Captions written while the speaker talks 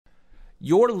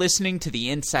You're listening to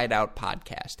the Inside Out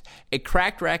Podcast, a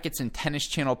Cracked Racquets and Tennis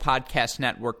Channel Podcast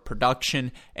Network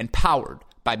production and powered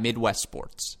by Midwest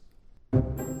Sports.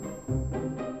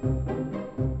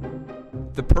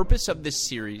 The purpose of this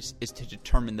series is to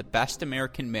determine the best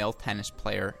American male tennis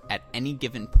player at any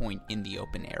given point in the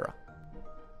Open era.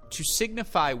 To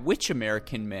signify which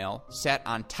American male sat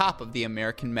on top of the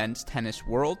American men's tennis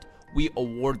world, we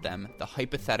award them the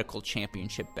hypothetical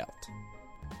championship belt.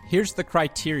 Here's the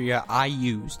criteria I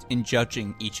used in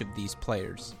judging each of these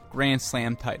players. Grand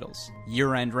Slam titles,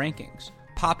 year-end rankings,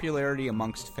 popularity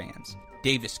amongst fans,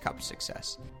 Davis Cup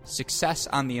success, success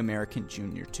on the American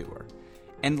Junior Tour,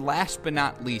 and last but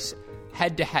not least,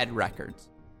 head-to-head records.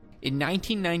 In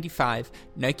 1995,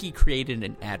 Nike created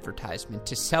an advertisement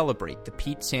to celebrate the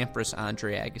Pete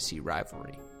Sampras-Andre Agassi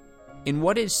rivalry. In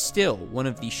what is still one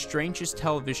of the strangest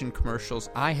television commercials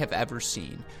I have ever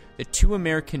seen, the two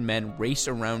American men race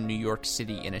around New York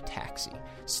City in a taxi,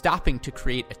 stopping to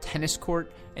create a tennis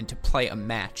court and to play a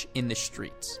match in the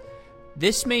streets.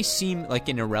 This may seem like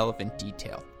an irrelevant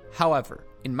detail. However,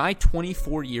 in my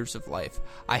 24 years of life,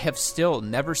 I have still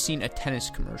never seen a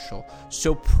tennis commercial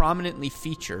so prominently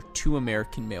feature two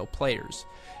American male players.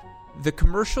 The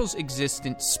commercial's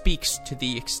existence speaks to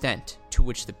the extent to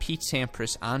which the Pete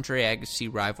Sampras-Andre Agassi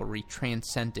rivalry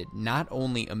transcended not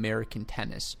only American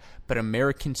tennis, but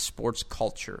American sports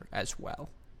culture as well.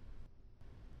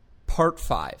 Part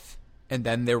 5, and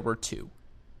then there were two,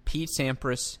 Pete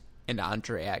Sampras and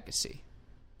Andre Agassi.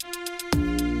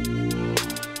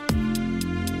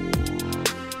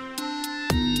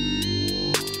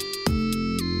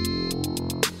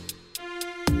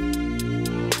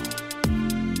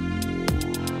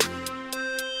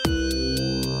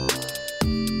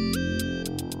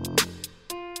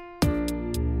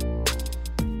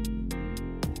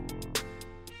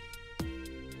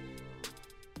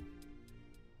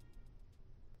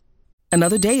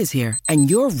 Another day is here, and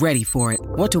you're ready for it.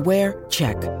 What to wear?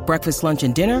 Check. Breakfast, lunch,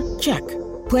 and dinner? Check.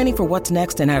 Planning for what's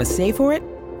next and how to save for it?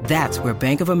 That's where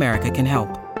Bank of America can help.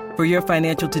 For your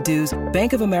financial to-dos,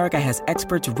 Bank of America has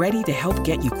experts ready to help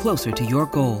get you closer to your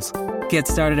goals. Get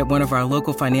started at one of our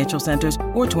local financial centers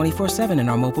or 24/7 in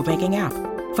our mobile banking app.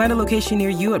 Find a location near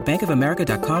you at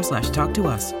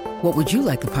bankofamerica.com/talktous. What would you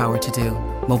like the power to do?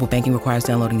 Mobile banking requires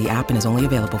downloading the app and is only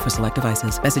available for select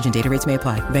devices. Message and data rates may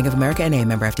apply. Bank of America N.A.,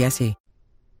 member FDIC.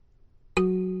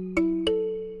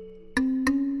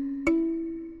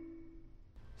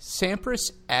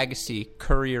 Sampras, Agassi,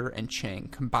 Courier, and Chang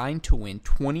combined to win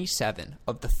 27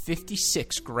 of the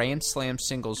 56 Grand Slam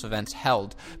singles events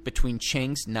held between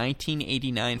Chang's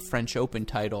 1989 French Open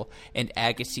title and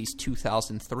Agassi's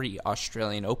 2003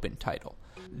 Australian Open title.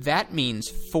 That means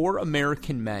four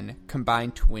American men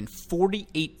combined to win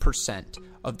 48%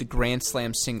 of the Grand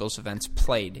Slam singles events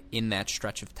played in that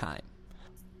stretch of time.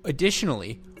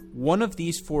 Additionally, one of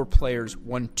these four players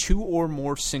won two or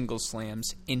more singles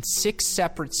slams in 6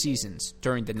 separate seasons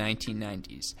during the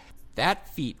 1990s.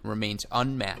 That feat remains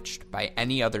unmatched by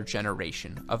any other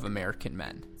generation of American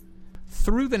men.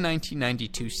 Through the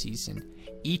 1992 season,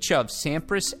 each of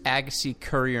Sampras, Agassi,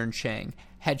 Courier, and Chang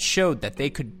had showed that they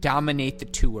could dominate the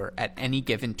tour at any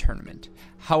given tournament.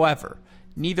 However,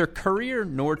 neither Courier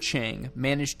nor Chang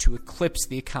managed to eclipse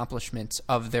the accomplishments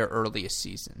of their earliest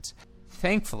seasons.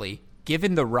 Thankfully,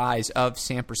 given the rise of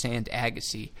Sampras and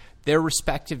Agassi, their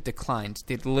respective declines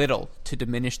did little to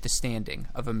diminish the standing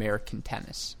of American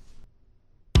tennis.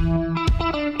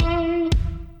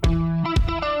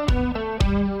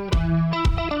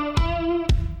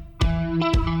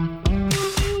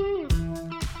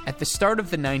 At the start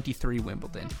of the 93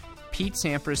 Wimbledon, Pete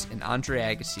Sampras and Andre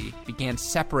Agassi began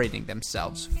separating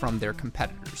themselves from their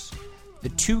competitors. The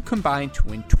two combined to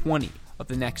win 20 of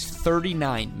the next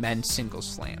 39 men's singles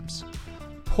slams.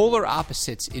 Polar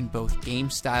opposites in both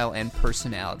game style and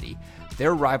personality,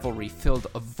 their rivalry filled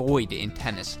a void in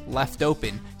tennis left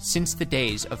open since the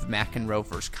days of McEnroe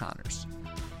vs. Connors.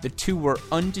 The two were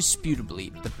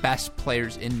undisputably the best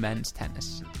players in men's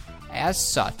tennis. As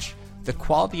such, the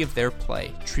quality of their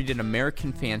play treated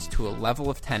American fans to a level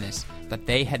of tennis that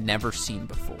they had never seen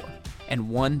before, and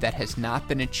one that has not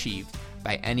been achieved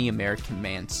by any American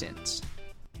man since.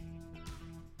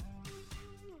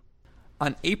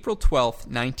 On April 12,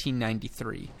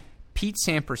 1993, Pete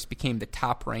Sampras became the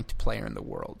top-ranked player in the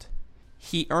world.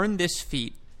 He earned this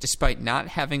feat despite not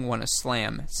having won a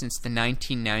slam since the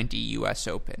 1990 U.S.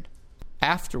 Open.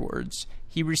 Afterwards,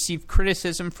 he received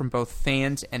criticism from both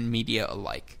fans and media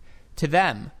alike. To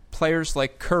them, players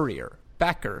like Courier,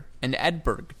 Becker, and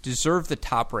Edberg deserved the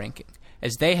top ranking,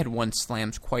 as they had won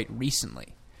slams quite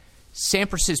recently.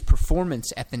 Sampras'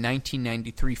 performance at the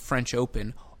 1993 French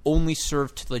Open only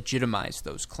served to legitimize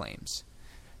those claims.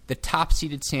 The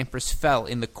top-seeded Sampras fell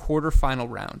in the quarterfinal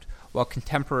round, while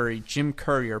contemporary Jim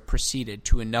Courier proceeded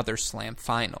to another Slam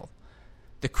final.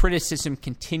 The criticism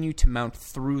continued to mount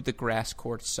through the grass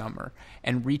court summer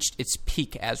and reached its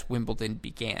peak as Wimbledon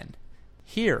began.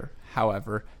 Here,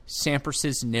 however,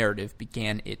 Sampras' narrative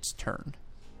began its turn.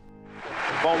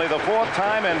 Only the fourth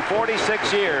time in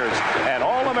 46 years, an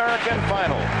All-American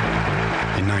final.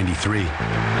 In '93,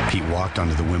 Pete walked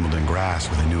onto the Wimbledon grass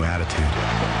with a new attitude.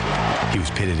 He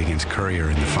was pitted against Courier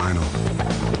in the final.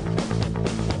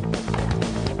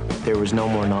 There was no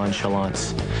more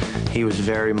nonchalance. He was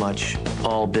very much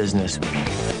all business.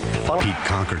 Pete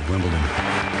conquered Wimbledon.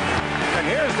 And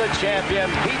here's the champion,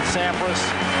 Pete Sampras.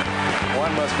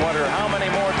 One must wonder how many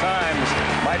more times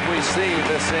might we see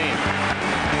this scene.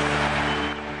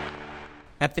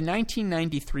 At the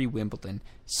 1993 Wimbledon,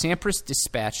 Sampras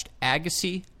dispatched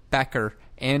Agassi, Becker,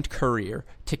 and Courier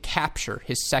to capture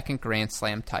his second Grand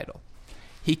Slam title.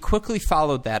 He quickly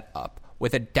followed that up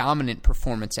with a dominant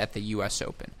performance at the U.S.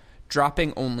 Open,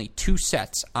 dropping only 2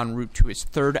 sets en route to his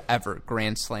third ever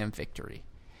Grand Slam victory.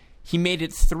 He made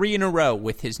it 3 in a row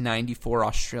with his '94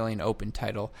 Australian Open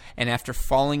title, and after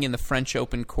falling in the French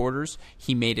Open quarters,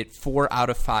 he made it 4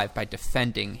 out of 5 by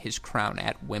defending his crown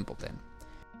at Wimbledon.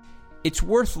 It's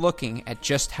worth looking at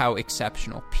just how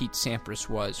exceptional Pete Sampras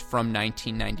was from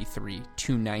 1993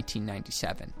 to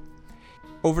 1997.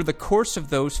 Over the course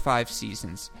of those 5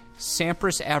 seasons,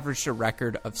 Sampras averaged a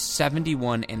record of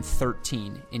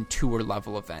 71-13 in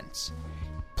tour-level events.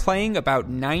 Playing about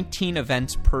 19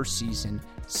 events per season,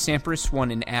 Sampras won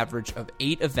an average of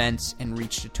 8 events and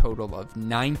reached a total of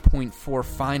 9.4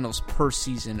 finals per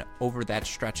season over that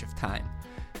stretch of time.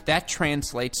 That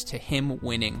translates to him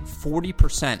winning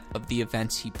 40% of the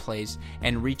events he plays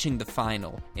and reaching the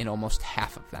final in almost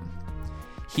half of them.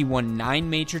 He won 9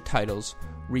 major titles,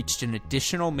 reached an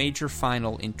additional major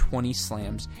final in 20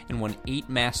 slams, and won 8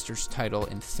 Masters title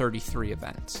in 33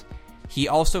 events. He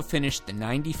also finished the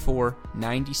 94,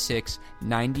 96,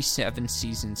 97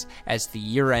 seasons as the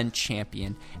year-end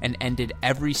champion and ended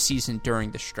every season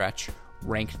during the stretch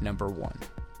ranked number 1.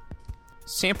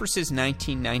 Sampras'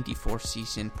 1994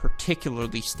 season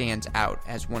particularly stands out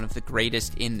as one of the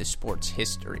greatest in the sport's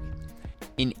history.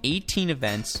 In 18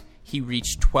 events, he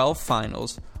reached 12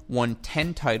 finals, won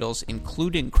 10 titles,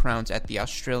 including crowns at the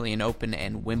Australian Open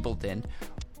and Wimbledon,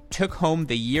 took home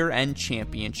the year-end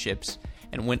championships,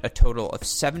 and went a total of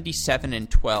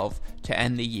 77-12 to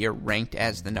end the year ranked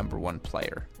as the number 1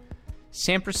 player.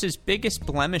 Sampras' biggest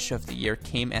blemish of the year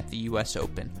came at the U.S.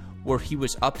 Open, where he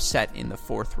was upset in the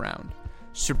 4th round.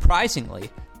 Surprisingly,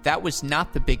 that was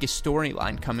not the biggest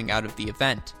storyline coming out of the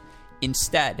event.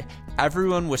 Instead,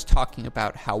 everyone was talking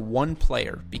about how one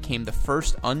player became the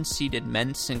first unseeded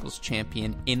men's singles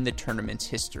champion in the tournament's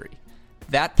history.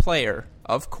 That player,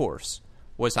 of course,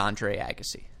 was Andre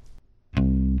Agassi.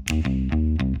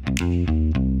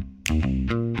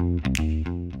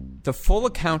 The full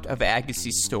account of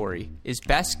Agassi's story is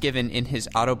best given in his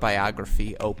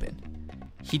autobiography, Open.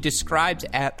 He describes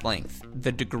at length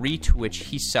the degree to which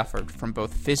he suffered from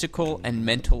both physical and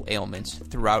mental ailments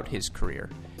throughout his career.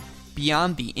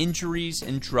 Beyond the injuries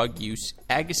and drug use,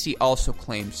 Agassi also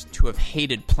claims to have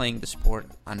hated playing the sport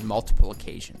on multiple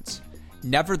occasions.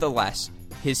 Nevertheless,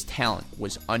 his talent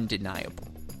was undeniable.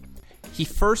 He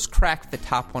first cracked the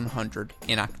top 100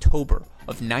 in October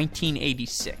of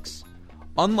 1986.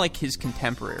 Unlike his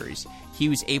contemporaries, he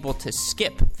was able to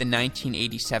skip the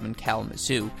 1987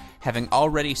 Kalamazoo, having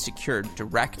already secured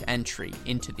direct entry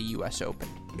into the U.S. Open.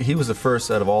 He was the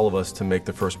first out of all of us to make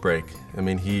the first break. I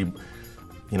mean, he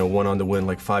went on to win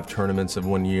like 5 tournaments of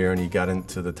one year, and he got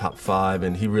into the top 5,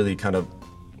 and he really kind of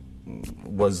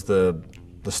was the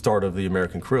start of the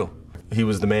American crew. He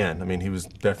was the man. I mean, he was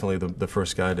definitely the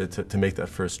first guy to make that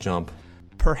first jump.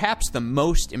 Perhaps the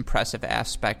most impressive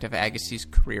aspect of Agassi's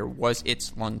career was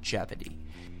its longevity.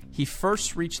 He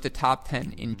first reached the top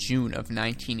 10 in June of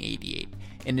 1988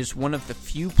 and is one of the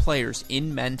few players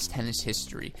in men's tennis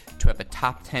history to have a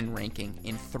top 10 ranking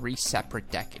in 3 separate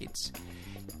decades.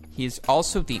 He is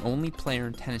also the only player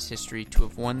in tennis history to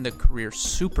have won the career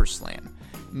Super Slam,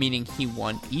 meaning he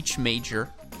won each major,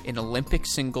 an Olympic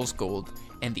singles gold,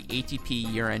 and the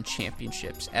ATP year-end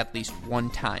championships at least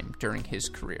one time during his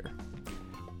career.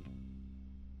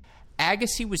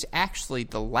 Agassi was actually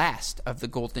the last of the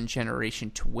golden generation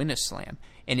to win a slam,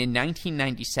 and in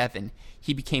 1997,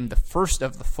 he became the first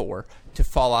of the 4 to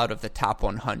fall out of the top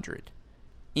 100.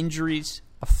 Injuries,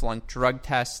 a flunked drug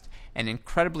test, and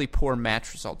incredibly poor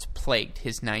match results plagued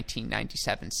his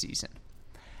 1997 season.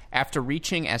 After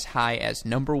reaching as high as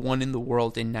number 1 in the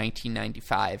world in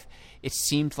 1995, it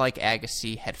seemed like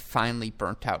Agassi had finally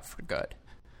burnt out for good.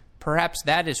 Perhaps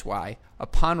that is why,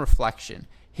 upon reflection,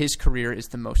 his career is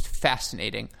the most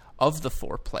fascinating of the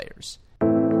 4 players.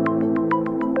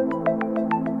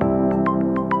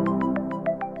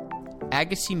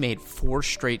 Agassi made 4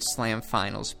 straight Slam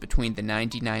finals between the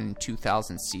 99 and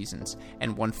 2000 seasons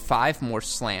and won 5 more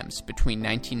Slams between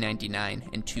 1999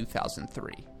 and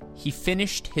 2003. He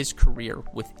finished his career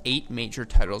with 8 major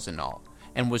titles in all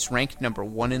and was ranked number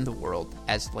 1 in the world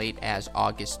as late as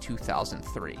August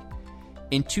 2003.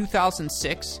 In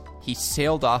 2006, he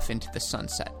sailed off into the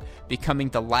sunset, becoming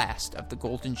the last of the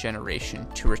golden generation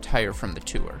to retire from the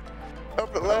tour.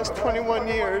 Over the last 21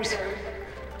 years,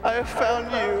 I have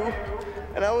found you,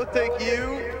 and I will take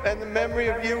you and the memory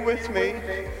of you with me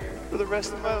for the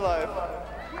rest of my life.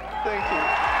 Thank you.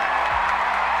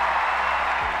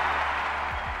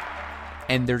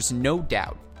 And there's no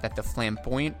doubt that the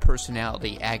flamboyant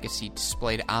personality Agassi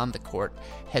displayed on the court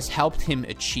has helped him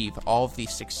achieve all of the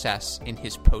success in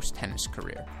his post-tennis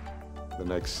career. The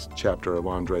next chapter of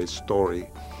Andre's story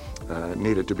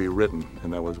needed to be written,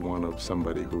 and that was one of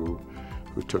somebody who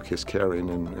took his caring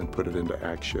and put it into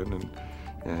action,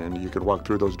 and you can walk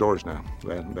through those doors now.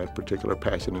 That particular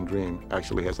passion and dream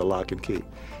actually has a lock and key.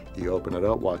 You open it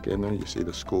up, walk in there, you see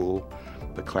the school,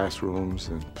 the classrooms,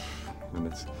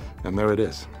 and there it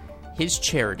is. His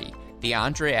charity, the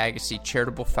Andre Agassi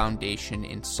Charitable Foundation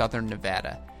in Southern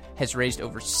Nevada, has raised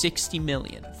over $60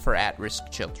 million for at-risk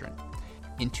children.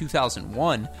 In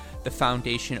 2001, the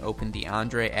foundation opened the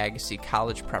Andre Agassi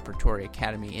College Preparatory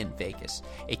Academy in Vegas,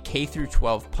 a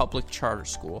K-12 public charter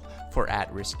school for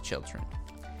at-risk children.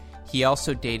 He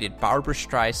also dated Barbra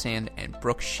Streisand and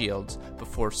Brooke Shields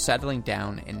before settling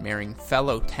down and marrying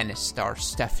fellow tennis star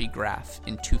Steffi Graf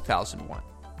in 2001.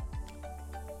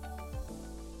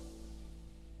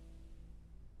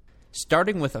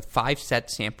 Starting with a 5-set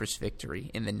Sampras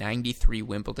victory in the 93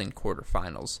 Wimbledon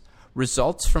quarterfinals,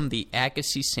 results from the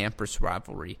Agassi-Sampras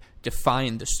rivalry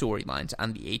defined the storylines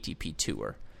on the ATP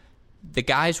Tour. The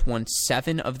guys won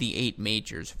 7 of the 8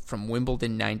 majors from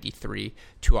Wimbledon 93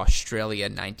 to Australia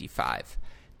 95.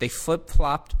 They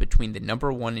flip-flopped between the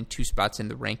number 1 and 2 spots in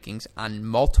the rankings on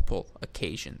multiple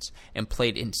occasions and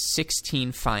played in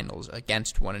 16 finals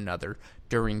against one another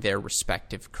during their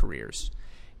respective careers.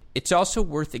 It's also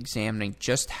worth examining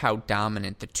just how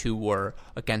dominant the two were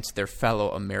against their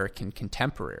fellow American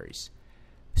contemporaries.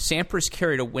 Sampras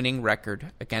carried a winning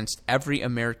record against every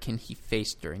American he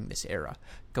faced during this era,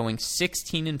 going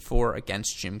 16-4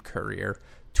 against Jim Courier,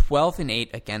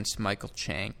 12-8 against Michael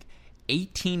Chang,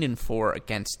 18-4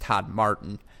 against Todd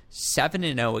Martin,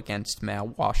 7-0 against Mal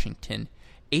Washington,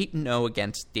 8-0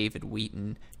 against David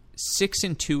Wheaton,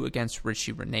 6-2 against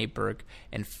Richie Reneberg,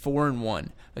 and 4-1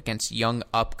 against young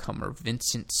upcomer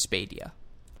Vincent Spadea.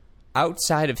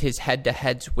 Outside of his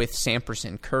head-to-heads with Sampras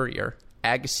and Courier,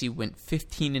 Agassi went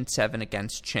 15-7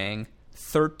 against Chang,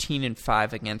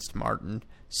 13-5 against Martin,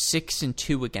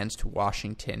 6-2 against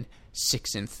Washington,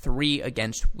 6-3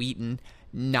 against Wheaton,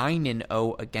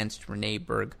 9-0 against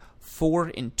Reneberg,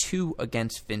 4-2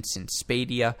 against Vincent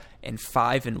Spadea, and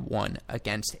 5-1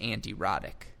 against Andy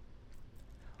Roddick.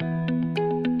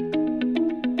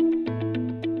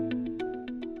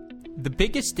 The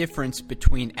biggest difference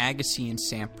between Agassi and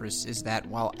Sampras is that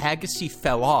while Agassi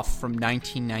fell off from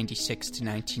 1996 to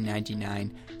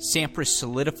 1999, Sampras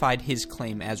solidified his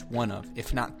claim as one of,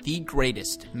 if not the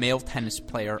greatest, male tennis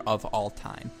player of all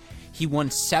time. He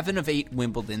won 7 of 8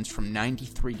 Wimbledons from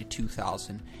 93 to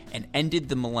 2000 and ended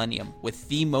the millennium with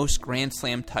the most Grand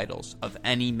Slam titles of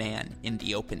any man in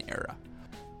the Open era.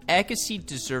 Agassi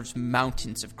deserves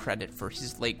mountains of credit for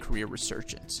his late career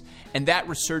resurgence, and that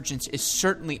resurgence is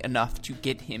certainly enough to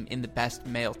get him in the best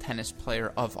male tennis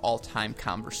player of all time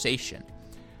conversation.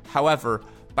 However,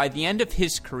 by the end of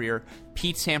his career,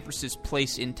 Pete Sampras'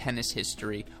 place in tennis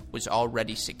history was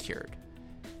already secured.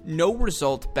 No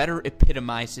result better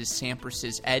epitomizes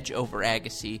Sampras' edge over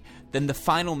Agassi than the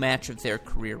final match of their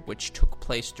career, which took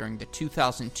place during the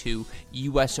 2002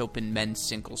 US Open men's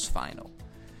singles final.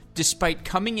 Despite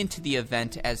coming into the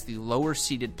event as the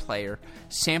lower-seeded player,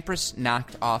 Sampras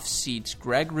knocked off seeds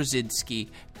Greg Rusedski,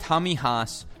 Tommy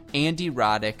Haas, Andy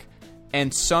Roddick,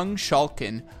 and Sung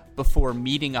Shulkin before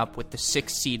meeting up with the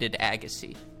 6th-seeded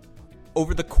Agassi.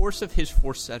 Over the course of his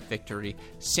 4-set victory,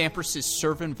 Sampras'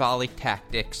 serve and volley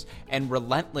tactics and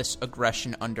relentless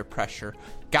aggression under pressure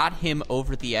got him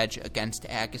over the edge against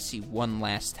Agassi one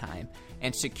last time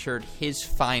and secured his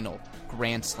final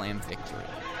Grand Slam victory.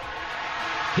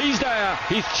 He's there.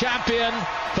 He's champion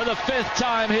for the 5th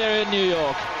time here in New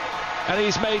York. And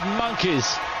he's made monkeys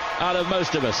out of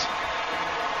most of us.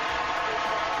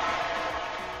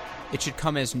 It should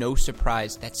come as no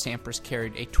surprise that Sampras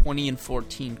carried a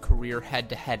 20-14 career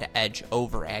head-to-head edge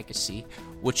over Agassi,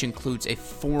 which includes a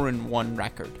 4-1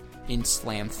 record in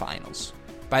Slam finals.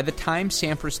 By the time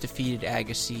Sampras defeated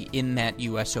Agassi in that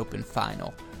US Open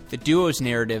final, the duo's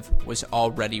narrative was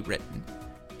already written.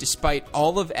 Despite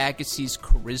all of Agassi's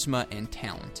charisma and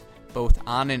talent, both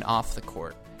on and off the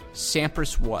court,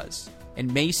 Sampras was,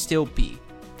 and may still be,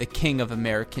 the king of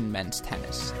American men's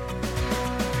tennis.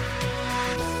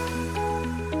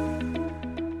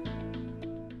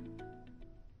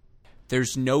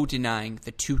 There's no denying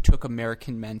the two took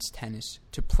American men's tennis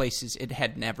to places it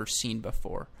had never seen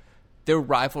before. Their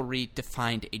rivalry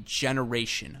defined a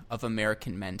generation of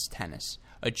American men's tennis,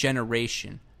 a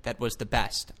generation that was the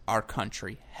best our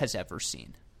country has ever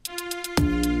seen.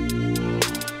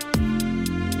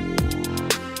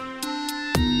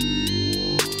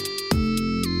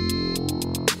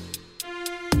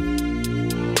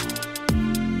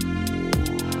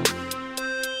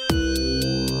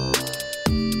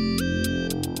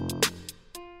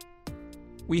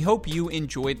 We hope you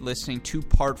enjoyed listening to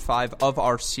part 5 of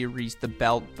our series, The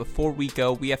Belt. Before we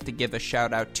go, we have to give a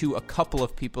shout out to a couple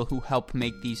of people who help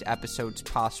make these episodes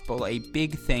possible. A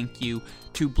big thank you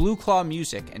to Blue Claw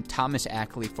Music and Thomas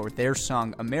Ackley for their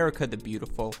song America the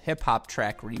Beautiful hip-hop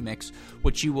track remix,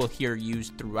 which you will hear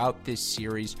used throughout this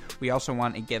series. We also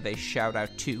want to give a shout out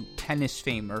to tennis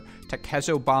famer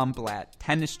Takezo Bomblatt,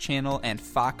 Tennis Channel, and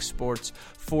Fox Sports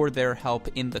for their help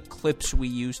in the clips we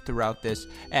used throughout this.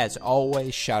 As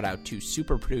always, shout out to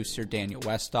super producer Daniel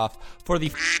Westhoff for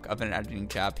the of an editing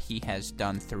job he has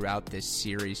done throughout this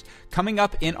series. Coming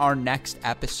up in our next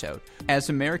episode, as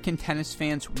American tennis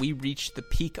fans, we reach the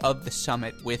peak of the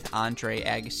summit with Andre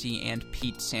Agassi and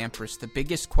Pete Sampras. The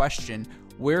biggest question: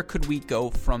 where could we go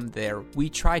from there? We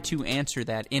try to answer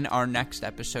that in our next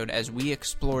episode as we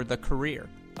explore the career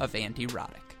of Andy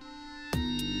Roddick.